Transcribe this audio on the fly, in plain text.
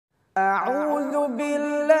أعوذ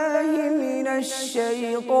بالله من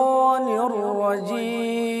الشيطان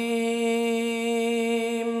الرجيم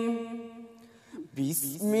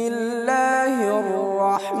بسم الله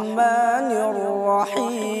الرحمن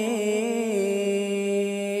الرحيم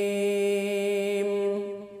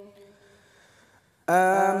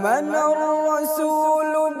آمن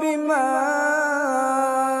الرسول بما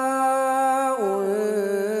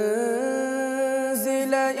أنزل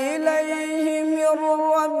إليه من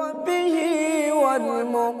ربه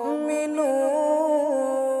والمؤمنون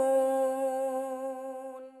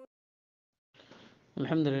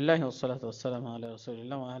الحمد لله والصلاة والسلام على رسول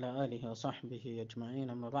الله وعلى آله وصحبه أجمعين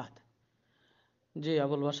أما بعد জি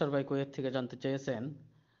আবুল বাশার ভাই কুয়েত থেকে জানতে চেয়েছেন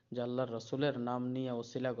যে আল্লাহর রাসূলের নাম নিয়ে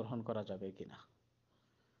ওসিলা গ্রহণ করা যাবে কিনা।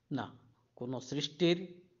 না, কোনো সৃষ্টির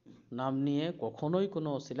নাম নিয়ে কখনোই কোনো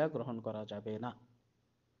ওসিলা গ্রহণ করা যাবে না।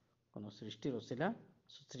 কোনো সৃষ্টির ওসিলা,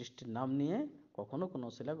 সৃষ্টির নাম নিয়ে কখনো কোনো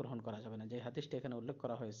ওসিলা গ্রহণ করা যাবে না। যে হাদিসটি এখানে উল্লেখ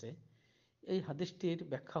করা হয়েছে, এই হাদিসটির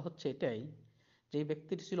ব্যাখ্যা হচ্ছে এটাই যে এই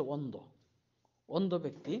ব্যক্তিটি ছিল অন্ধ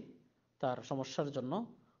ব্যক্তি, তার সমস্যার জন্য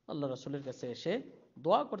আল্লাহ রাসূলের কাছে এসে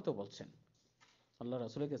দোয়া করতে বলছেন। আল্লাহ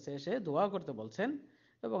রাসূলের কাছে এসে দোয়া করতে বলছেন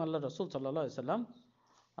এবং আল্লাহ রাসূল সাল্লাল্লাহু আলাইহি সাল্লাম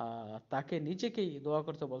তাকে নিজেকেই দোয়া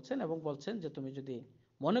করতে বলছেন এবং বলছেন যে তুমি যদি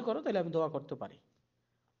মনে করো তাহলে আমি দোয়া করতে পারি।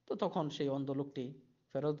 তো তখন সেই অন্ধ লোকটি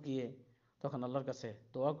ফেরত গিয়ে তখন আল্লাহর কাছে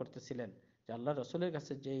দোয়া করতেছিলেন যে আল্লাহ রাসূলের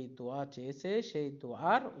কাছে যেই দোয়া চেয়েছে সেই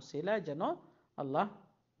দোয়ার উসিলায় যেন আল্লাহ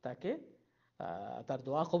তাকে তার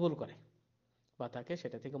দোয়া কবুল করে বা তাকে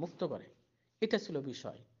সেটা থেকে মুক্ত করে। এটা ছিল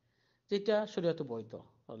বিষয়, যেটা শরীয়তে বৈধ।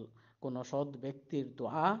 কোন সৎ ব্যক্তির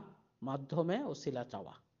দোয়া মাধ্যমে ওসিলা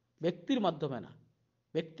চাওয়া, ব্যক্তির মাধ্যমে না,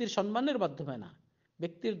 ব্যক্তির সম্মানের মাধ্যমে না,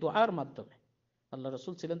 ব্যক্তির দোয়ার মাধ্যমে। আল্লাহ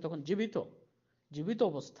রাসূল ছিলেন তখন জীবিত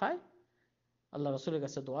অবস্থায় আল্লাহ রাসূলের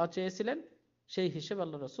কাছে দোয়া চেয়েছিলেন, সেই হিসেবে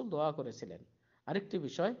আল্লাহ রাসূল দোয়া করেছিলেন। আরেকটি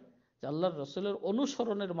বিষয় যে আল্লাহর রাসূলের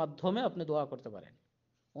অনুসরণের মাধ্যমে আপনি দোয়া করতে পারেন,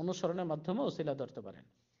 অনুসরণের মাধ্যমে ওসিলা ধরতে পারেন।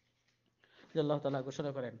 যে আল্লাহ তাআলা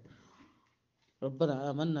ঘোষণা করেন রব্বানা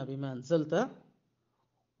আমান্না বিমা আনজালতা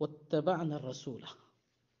ওয়াত্তাবা'না রাসূলা।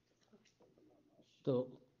 তো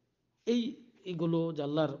এইগুলো যে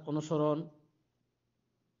আল্লাহর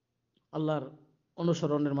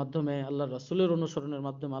অনুসরণের মাধ্যমে, আল্লাহর রাসূলের অনুসরণের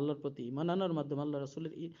মাধ্যমে, আল্লাহর প্রতি ঈমান আনার মাধ্যমে, আল্লাহর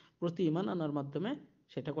রাসূলের প্রতি ঈমান আনার মাধ্যমে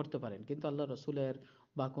সেটা করতে পারেন। কিন্তু আল্লাহর রাসূলের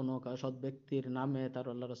বা কোনো সৎ ব্যক্তির নামে তার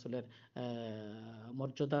আল্লাহ রাসূলের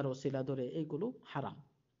মর্যাদার ওসিলা ধরে এগুলো হারাম।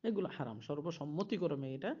 সর্বসম্মতিক্রমে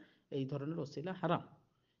এটা এই ধরনের ওসিলা হারাম।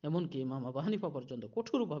 এমনকি ইমাম আবু হানিফা পর্যন্ত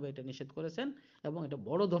কঠোরভাবে এটা নিষেধ করেছেন এবং এটা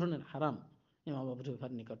বড় ধরনের হারাম। ইমাম আবু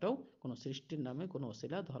হানিফার নিকটেও কোনো সৃষ্টির নামে কোনো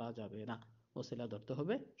ওসিলা ধরা যাবে না। ওসিলা ধরতে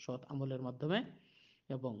হবে সৎ আমলের মাধ্যমে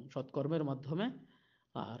এবং সৎকর্মের মাধ্যমে।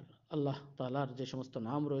 আর আল্লাহ তাআলার যে সমস্ত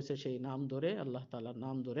নাম রয়েছে সেই নাম ধরে, আল্লাহ তাআলার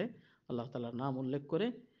নাম ধরে, আল্লাহ তাআলার নাম উল্লেখ করে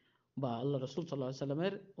বা আল্লাহ রাসূল সাল্লাল্লাহু আলাইহি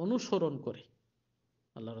সাল্লামের অনুসরণ করে,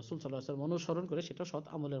 আল্লাহ রাসূল সাল্লাল্লাহু আলাইহি ওয়াসাল্লাম অনুসরণ করে, সেটা সৎ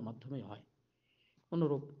আমলের মাধ্যমেই হয়।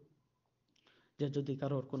 অনুরূপ যে যদি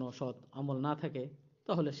কারোর কোনো সৎ আমল না থাকে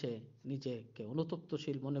তাহলে সে নিজেকে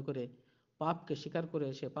অনুতপ্তশীল মনে করে পাপকে স্বীকার করে,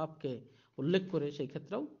 সে পাপকে উল্লেখ করে, সেই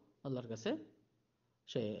ক্ষেত্রেও আল্লাহর কাছে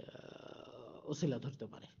সে ওসিলা ধরতে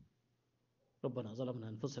পারে। রব্বানা যালামনা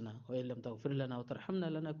আনফুসানা ওয়া ইল্লাম তাগফির লানা ওয়া তারহামনা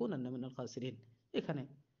লানাকুনান্না মিনাল খাসিরিন। এখানে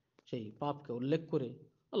সেই পাপকে উল্লেখ করে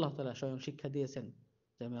আল্লাহ তাআলা স্বয়ং শিক্ষা দিয়েছেন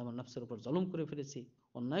যে আমি আমার নফসের উপর জুলুম করে ফেলেছি,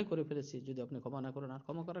 অন্যায় করে ফেলেছি, যদি আপনি ক্ষমা না করেন আর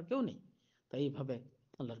ক্ষমা করার কেউ নেই। তাই এইভাবে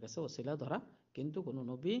আল্লাহর কাছে ওসিলা ধরা, কিন্তু কোনো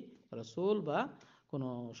নবী, রাসূল বা কোনো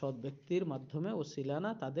সৎ ব্যক্তির মাধ্যমে ওসিলা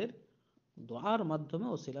না, তাদের দোয়ার মাধ্যমে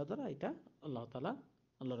ওসিলা ধরা, এটা আল্লাহ তাআলা,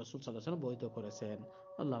 আল্লাহ রাসূল সাল্লাল্লাহু আলাইহি ওয়াসাল্লাম বৈধ করেছেন।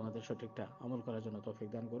 আল্লাহ আমাদের সঠিকটা আমল করার জন্য তৌফিক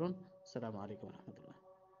দান করুন। আসসালামু আলাইকুম ওয়া রাহমাতুল্লাহ।